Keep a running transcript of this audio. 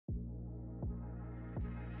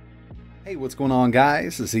Hey, what's going on,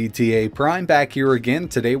 guys? It's ETA Prime back here again.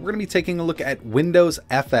 Today we're going to be taking a look at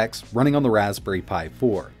WindowsFX running on the Raspberry Pi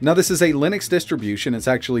 4. Now this is a Linux distribution. It's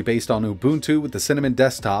actually based on Ubuntu with the Cinnamon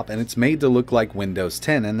desktop, and it's made to look like Windows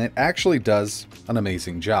 10, and it actually does an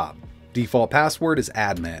amazing job. Default password is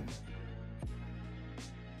admin.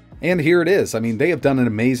 And here it is. I mean, they have done an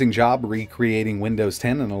amazing job recreating Windows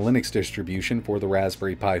 10 in a Linux distribution for the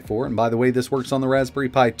Raspberry Pi 4. And by the way, this works on the Raspberry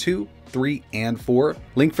Pi 2, 3, and 4.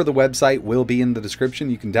 Link for the website will be in the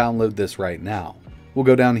description. You can download this right now. We'll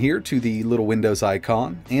go down here to the little Windows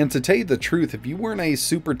icon. And to tell you the truth, if you weren't a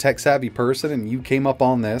super tech-savvy person and you came up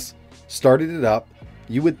on this, started it up,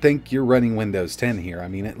 you would think you're running Windows 10 here. I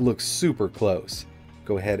mean, it looks super close.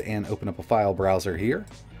 Go ahead and open up a file browser here.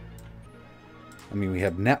 I mean, we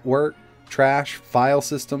have network, trash, file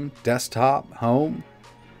system, desktop, home.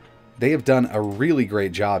 They have done a really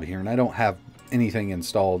great job here, and I don't have anything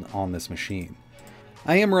installed on this machine.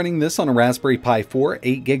 I am running this on a Raspberry Pi 4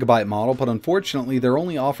 8GB model, but unfortunately they're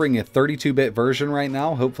only offering a 32-bit version right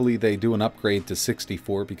now. Hopefully they do an upgrade to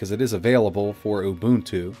 64 because it is available for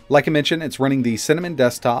Ubuntu. Like I mentioned, it's running the Cinnamon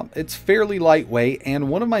desktop. It's fairly lightweight, and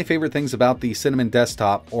one of my favorite things about the Cinnamon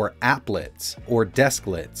desktop or applets or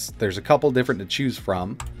desklets, there's a couple different to choose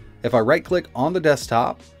from. If I right click on the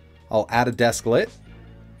desktop, I'll add a desklet.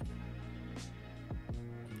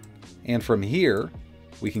 And from here,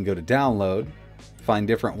 we can go to download, find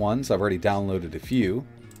different ones. I've already downloaded a few.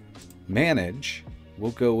 Manage,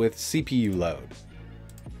 we'll go with CPU load.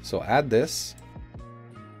 So add this.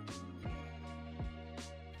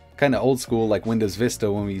 Kind of old school like Windows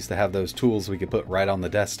Vista when we used to have those tools we could put right on the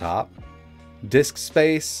desktop. Disk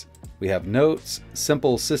space, we have notes,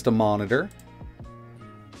 simple system monitor.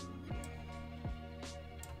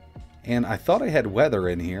 And I thought I had weather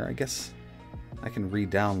in here. I guess I can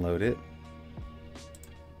re-download it.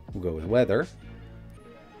 We'll go with weather.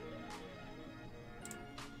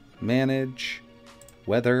 Manage,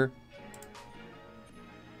 weather,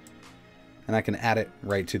 and I can add it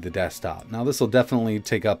right to the desktop. Now this will definitely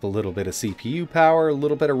take up a little bit of CPU power, a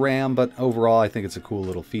little bit of RAM, but overall I think it's a cool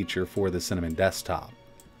little feature for the Cinnamon desktop.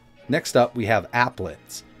 Next up we have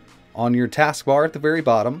applets. On your taskbar at the very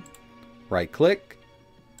bottom, right click,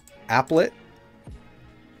 applet.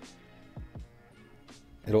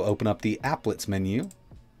 It'll open up the applets menu.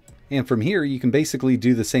 And from here, you can basically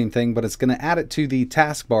do the same thing, but it's going to add it to the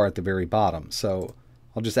taskbar at the very bottom. So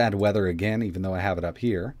I'll just add weather again, even though I have it up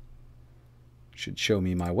here. It should show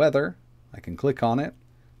me my weather. I can click on it.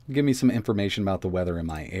 It'll give me some information about the weather in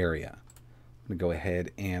my area. I'm going to go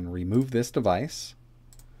ahead and remove this device.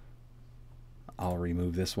 I'll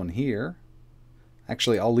remove this one here.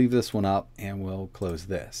 Actually, I'll leave this one up and we'll close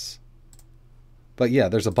this. But yeah,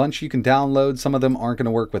 there's a bunch you can download. Some of them aren't going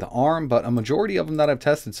to work with ARM, but a majority of them that I've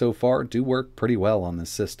tested so far do work pretty well on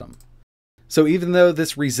this system. So even though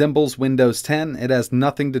this resembles Windows 10, it has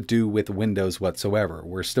nothing to do with Windows whatsoever.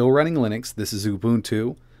 We're still running Linux. This is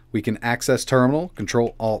Ubuntu. We can access Terminal,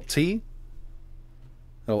 Control-Alt-T.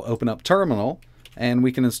 It'll open up Terminal, and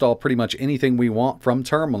we can install pretty much anything we want from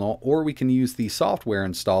Terminal, or we can use the software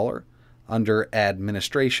installer under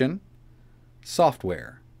Administration,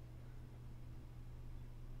 Software.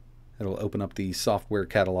 It'll open up the software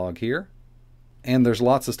catalog here. And there's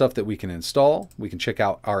lots of stuff that we can install. We can check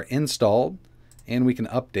out our installed, and we can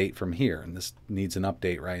update from here. And this needs an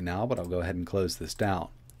update right now, but I'll go ahead and close this down.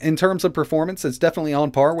 In terms of performance, it's definitely on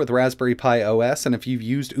par with Raspberry Pi OS. And if you've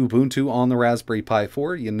used Ubuntu on the Raspberry Pi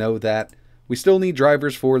 4, you know that we still need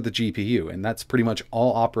drivers for the GPU. And that's pretty much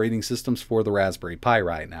all operating systems for the Raspberry Pi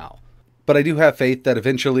right now. But I do have faith that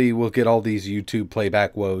eventually we'll get all these YouTube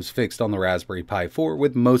playback woes fixed on the Raspberry Pi 4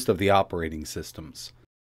 with most of the operating systems.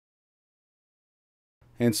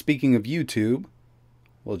 And speaking of YouTube,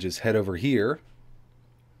 we'll just head over here.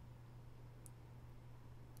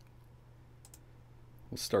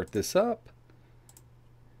 We'll start this up.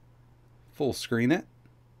 Full screen it.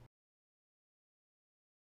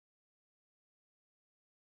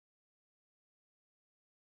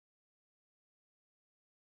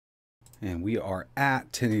 And we are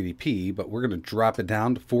at 1080p, but we're going to drop it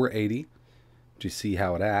down to 480 to see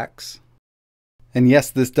how it acts. And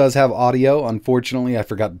yes, this does have audio. Unfortunately, I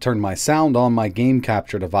forgot to turn my sound on my game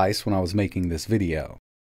capture device when I was making this video.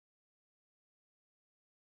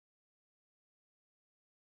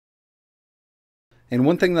 And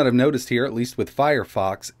one thing that I've noticed here, at least with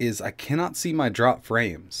Firefox, is I cannot see my drop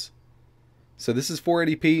frames. So this is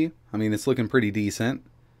 480p. I mean, it's looking pretty decent.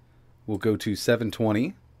 We'll go to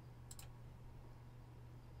 720.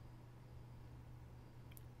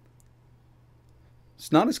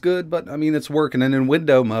 It's not as good, but I mean, it's working. And in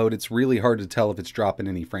window mode, it's really hard to tell if it's dropping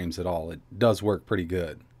any frames at all. It does work pretty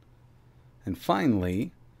good. And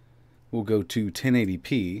finally, we'll go to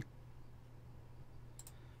 1080p,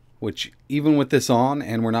 which even with this on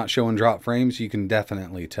and we're not showing drop frames, you can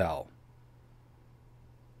definitely tell.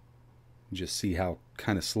 Just see how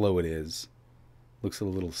kind of slow it is. Looks a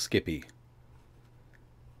little skippy.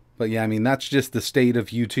 But yeah, I mean, that's just the state of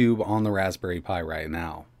YouTube on the Raspberry Pi right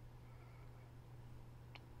now.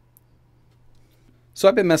 So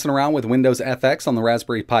I've been messing around with WindowsFX on the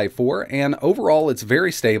Raspberry Pi 4, and overall it's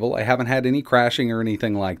very stable. I haven't had any crashing or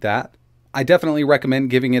anything like that. I definitely recommend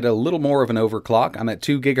giving it a little more of an overclock. I'm at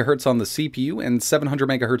 2 GHz on the CPU and 700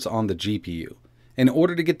 MHz on the GPU. In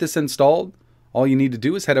order to get this installed, all you need to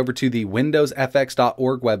do is head over to the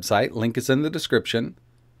WindowsFX.org website, link is in the description,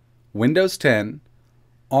 Windows 10,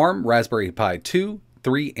 ARM Raspberry Pi 2,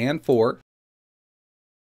 3, and 4.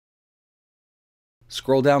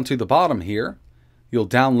 Scroll down to the bottom here. You'll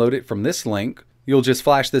download it from this link. You'll just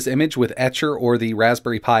flash this image with Etcher or the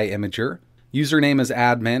Raspberry Pi Imager. Username is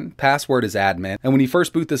admin, password is admin, and when you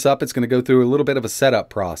first boot this up, it's going to go through a little bit of a setup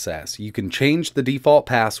process. You can change the default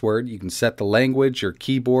password, you can set the language, your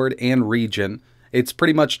keyboard, and region. It's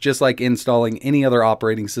pretty much just like installing any other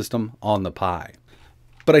operating system on the Pi.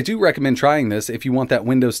 But I do recommend trying this if you want that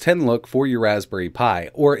Windows 10 look for your Raspberry Pi,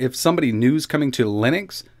 or if somebody new's coming to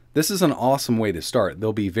Linux, this is an awesome way to start.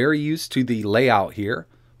 They'll be very used to the layout here,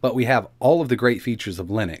 but we have all of the great features of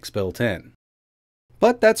Linux built in.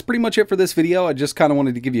 But that's pretty much it for this video. I just kind of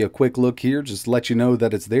wanted to give you a quick look here, just let you know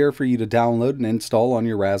that it's there for you to download and install on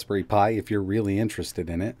your Raspberry Pi if you're really interested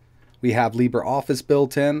in it. We have LibreOffice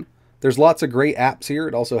built in. There's lots of great apps here.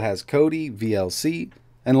 It also has Kodi, VLC,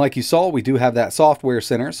 and like you saw, we do have that software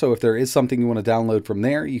center, so if there is something you want to download from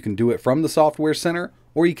there, you can do it from the software center,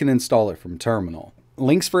 or you can install it from terminal.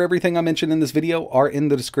 Links for everything I mentioned in this video are in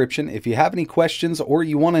the description. If you have any questions or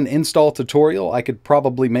you want an install tutorial, I could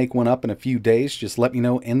probably make one up in a few days. Just let me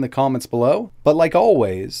know in the comments below. But like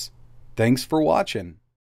always, thanks for watching.